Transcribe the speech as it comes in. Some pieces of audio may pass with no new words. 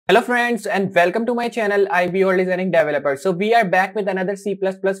Hello friends and welcome to my channel Iballdesigningdeveloper. So we are back with another C++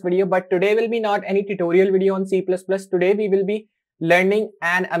 video, but today will be not any tutorial video on C++. Today we will be learning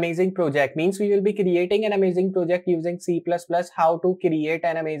an amazing project. Means we will be creating an amazing project using C++. How to create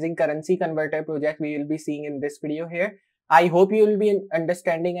an amazing currency converter project we will be seeing in this video here. I hope you will be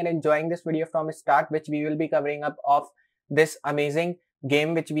understanding and enjoying this video from start, which we will be covering up of this amazing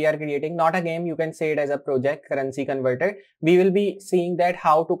game which we are creating. Not a game, you can say it as a project, currency converter. We will be seeing that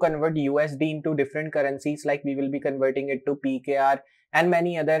how to convert USD into different currencies, like we will be converting it to PKR and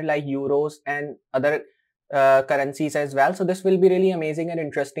many other like euros and other currencies as well. So this will be really amazing and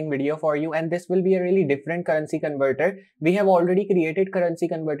interesting video for you, and this will be a really different currency converter. We have already created currency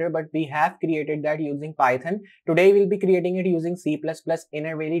converter, but we have created that using Python. Today we'll be creating it using C++ in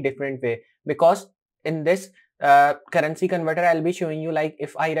a really different way, because in this currency converter I'll be showing you, like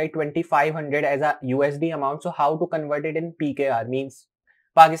if I write 2500 as a USD amount, so how to convert it in PKR, means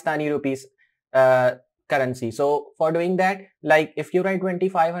Pakistani rupees currency. So for doing that, like if you write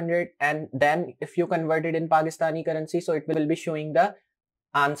 2500 and then if you convert it in Pakistani currency, so it will be showing the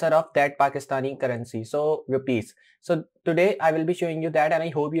answer of that Pakistani currency, so rupees. So today I will be showing you that, and I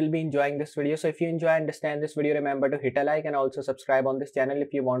hope you'll be enjoying this video. So if you enjoy and understand this video, remember to hit a like and also subscribe on this channel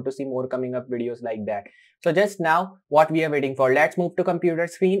if you want to see more coming up videos like that. So just now, what we are waiting for, let's move to computer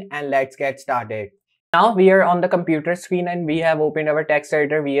screen and let's get started. Now we are on the computer screen and we have opened our text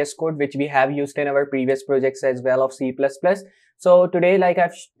editor VS Code, which we have used in our previous projects as well of C++. So today, like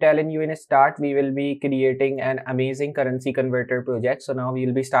I've telling you in a start, we will be creating an amazing currency converter project. So now we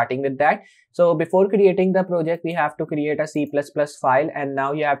will be starting with that. So before creating the project, we have to create a C++ file, and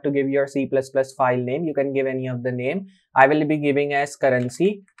now you have to give your C++ file name. You can give any of the name. I will be giving as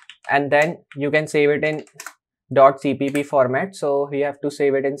currency, and then you can save it in .cpp format. So we have to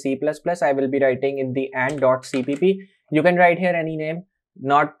save it in C++. I will be writing in the and.cpp. You can write here any name.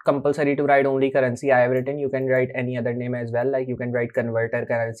 Not compulsory to write only currency I have written. You can write any other name as well, like you can write converter,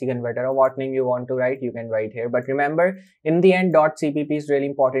 currency converter, or what name you want to write, you can write here. But remember, in the end, .cpp is really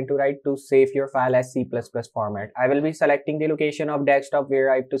important to write to save your file as C++ format. I will be selecting the location of desktop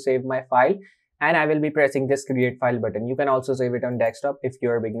where I have to save my file, and I will be pressing this create file button. You can also save it on desktop. If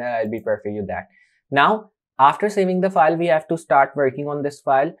you're a beginner, I'll be perfect with that. Now, after saving the file, we have to start working on this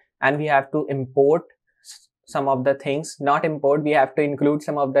file, and we have to import some of the things. Not import, we have to include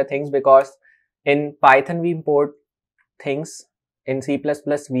some of the things, because in Python we import things, in C++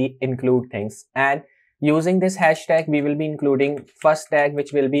 we include things. And using this hashtag, we will be including first tag,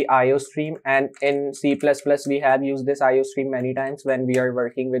 which will be IOStream, and in C++ we have used this IOStream many times when we are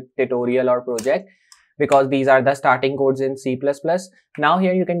working with tutorial or project, because these are the starting codes in C++. Now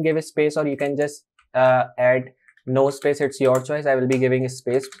here you can give a space, or you can just add no space, it's your choice. I will be giving a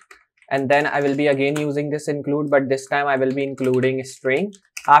space, and then I will be again using this include, but this time I will be including a string.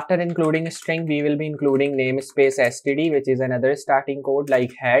 After including a string, we will be including namespace std, which is another starting code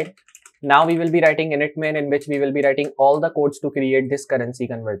like head. Now we will be writing init main, in which we will be writing all the codes to create this currency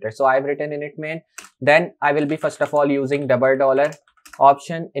converter. So I've written init main. Then I will be first of all using $$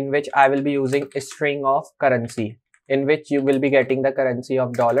 option, in which I will be using a string of currency, in which you will be getting the currency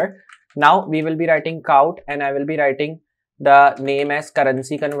of $. Now we will be writing count, and I will be writing the name as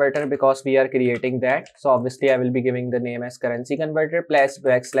currency converter because we are creating that. So obviously I will be giving the name as currency converter plus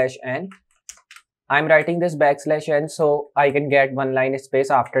 \n. I'm writing this \n so I can get one line space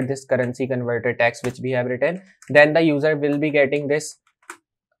after this currency converter text which we have written. Then the user will be getting this,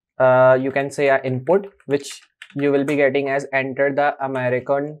 you can say input, which you will be getting as enter the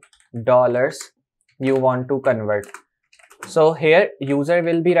American dollars you want to convert. So here user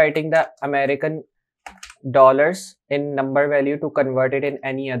will be writing the American dollars in number value to convert it in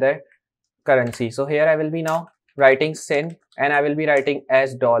any other currency. So here I will be now writing sin, and I will be writing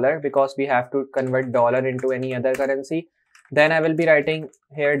as $, because we have to convert $ into any other currency. Then I will be writing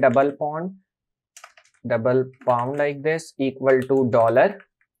here double pound like this equal to $,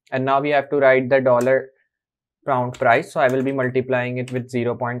 and now we have to write the $pound price. So I will be multiplying it with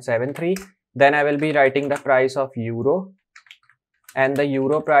 0.73. Then I will be writing the price of euro, and the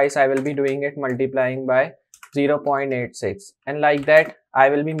euro price I will be doing it multiplying by 0.86, and like that I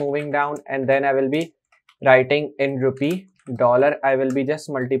will be moving down, and then I will be writing in rupee $. I will be just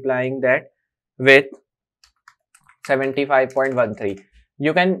multiplying that with 75.13.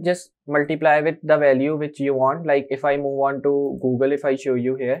 You can just multiply with the value which you want. Like if I move on to Google, if I show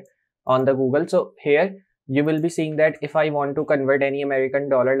you here on the Google, so here you will be seeing that if I want to convert any American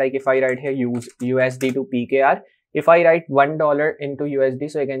dollar, like if I write here use USD to PKR, if I write $1 into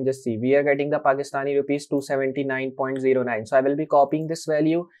USD, so you can just see we are getting the Pakistani rupees 279.09. So I will be copying this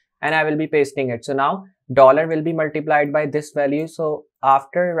value and I will be pasting it. So now dollar will be multiplied by this value. So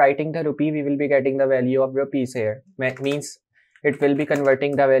after writing the rupee, we will be getting the value of rupees here. Means it will be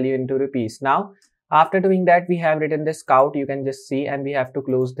converting the value into rupees. Now, after doing that, we have written this count. You can just see, and we have to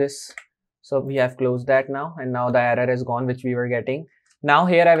close this. So we have closed that now, and now the error is gone, which we were getting. Now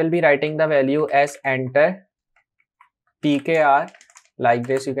here I will be writing the value as enter PKR like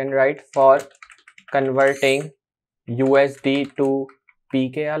this. You can write for converting USD to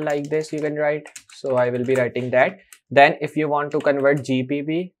PKR like this. You can write. So I will be writing that. Then if you want to convert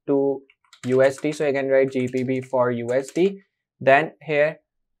GBP to USD, so you can write GBP for USD. Then here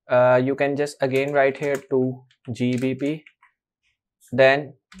you can just again write here to GBP.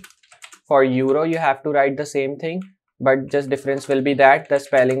 Then for euro you have to write the same thing, but just difference will be that the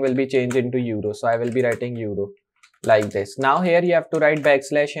spelling will be changed into euro. So I will be writing euro like this. Now here you have to write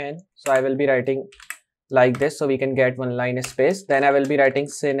 \n. So I will be writing like this, so we can get one line space. Then I will be writing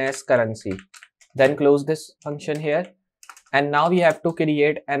sin as currency. Then close this function here. And now we have to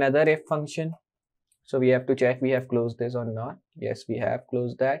create another if function. So we have to check we have closed this or not. Yes, we have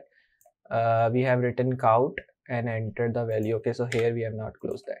closed that. We have written count and entered the value. Okay, so here we have not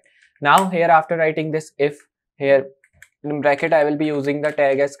closed that. Now here after writing this if, here in bracket I will be using the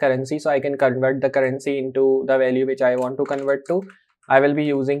tag as currency, so I can convert the currency into the value which I want to convert to. I will be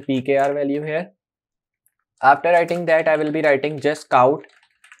using PKR value here. After writing that, I will be writing just count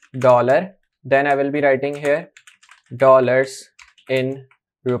dollar. Then I will be writing here dollars in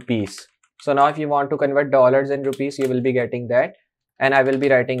rupees. So now if you want to convert dollars in rupees, you will be getting that, and I will be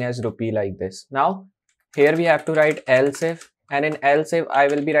writing as rupee like this. Now here we have to write else if, and in else if I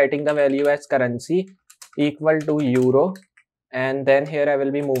will be writing the value as currency equal to euro, and then here I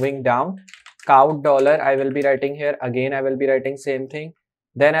will be moving down count dollar. I will be writing here again, I will be writing same thing.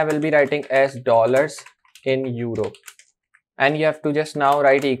 Then I will be writing as dollars in euro, and you have to just now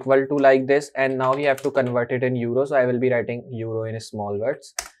write equal to like this, and now we have to convert it in euro. So I will be writing euro in small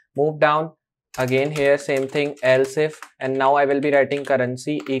words. Move down again, here same thing else if, and now I will be writing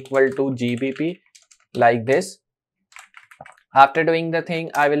currency equal to GBP like this. After doing the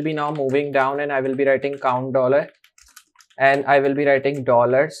thing, I will be now moving down, and I will be writing count dollar, and I will be writing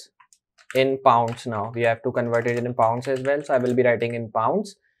dollars in pounds. Now we have to convert it in pounds as well, so I will be writing in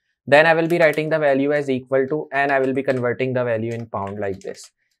pounds. Then I will be writing the value as equal to, and I will be converting the value in pound like this.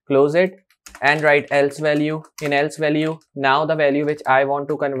 Close it and write else value. In else value, now the value which I want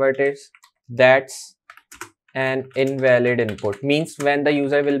to convert is that's an invalid input. Means when the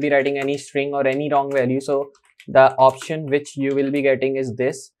user will be writing any string or any wrong value, so the option which you will be getting is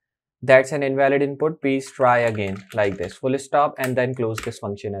this, that's an invalid input, please try again like this, full stop, and then close this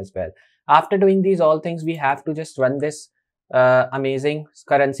function as well. After doing these all things, we have to just run this amazing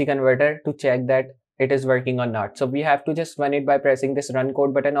currency converter to check that it is working or not. So we have to just run it by pressing this run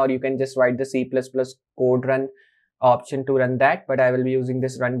code button, or you can just write the C++ code run option to run that, but I will be using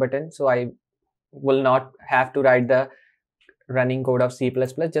this run button, so I will not have to write the running code of C++.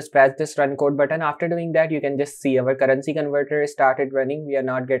 Just press this run code button. After doing that, you can just see our currency converter started running. We are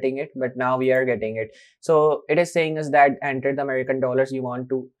not getting it, but now we are getting it. So it is saying us that enter the American dollars you want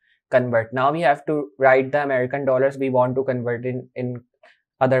to convert. Now we have to write the American dollars we want to convert in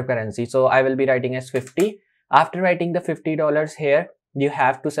other currency. So I will be writing as 50. After writing the $50 here, you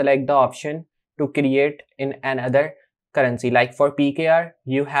have to select the option to create in another currency. Like for PKR,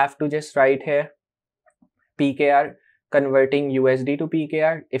 you have to just write here PKR converting USD to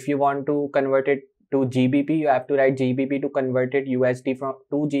PKR. If you want to convert it to GBP, you have to write GBP to convert it USD to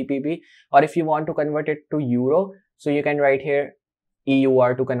GBP. Or if you want to convert it to Euro, so you can write here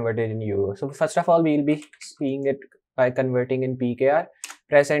EUR to convert it in Euro. So first of all, we will be seeing it by converting in PKR.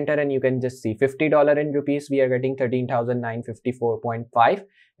 Press enter and you can just see $50 in rupees. We are getting 13,954.5.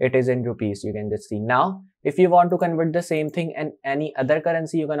 It is in rupees. You can just see. Now, if you want to convert the same thing in any other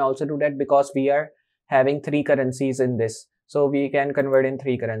currency, you can also do that, because we are having 3 currencies in this. So we can convert in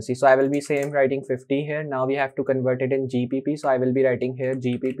 3 currencies. So I will be same writing 50 here. Now we have to convert it in GBP. So I will be writing here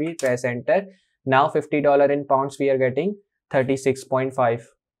GBP, press enter. Now $50 in pounds, we are getting 36.5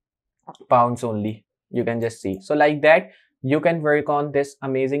 pounds only. You can just see. So like that, you can work on this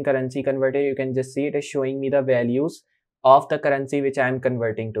amazing currency converter. You can just see it is showing me the values of the currency which I am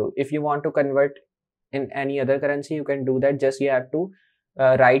converting to. If you want to convert in any other currency, you can do that. Just you have to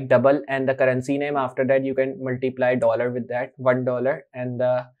write double and the currency name. After that, you can multiply dollar with that, $1, and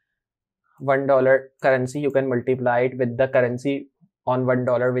the $1 currency, you can multiply it with the currency on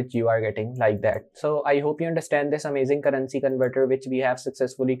 $1 which you are getting, like that. So I hope you understand this amazing currency converter which we have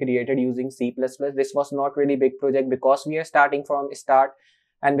successfully created using C++. This was not really big project because we are starting from start,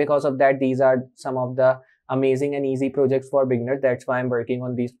 and because of that, these are some of the amazing and easy projects for beginners. That's why I'm working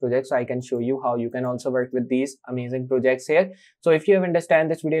on these projects, so I can show you how you can also work with these amazing projects here. So if you have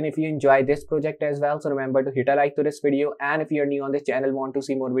understand this video and if you enjoy this project as well, so remember to hit a like to this video, and if you're new on this channel, want to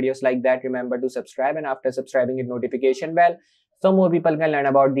see more videos like that, remember to subscribe, and after subscribing, hit notification bell so more people can learn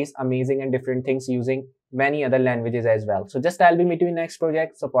about these amazing and different things using many other languages as well. So just I'll be meeting you in next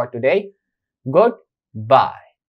project. So for today, goodbye.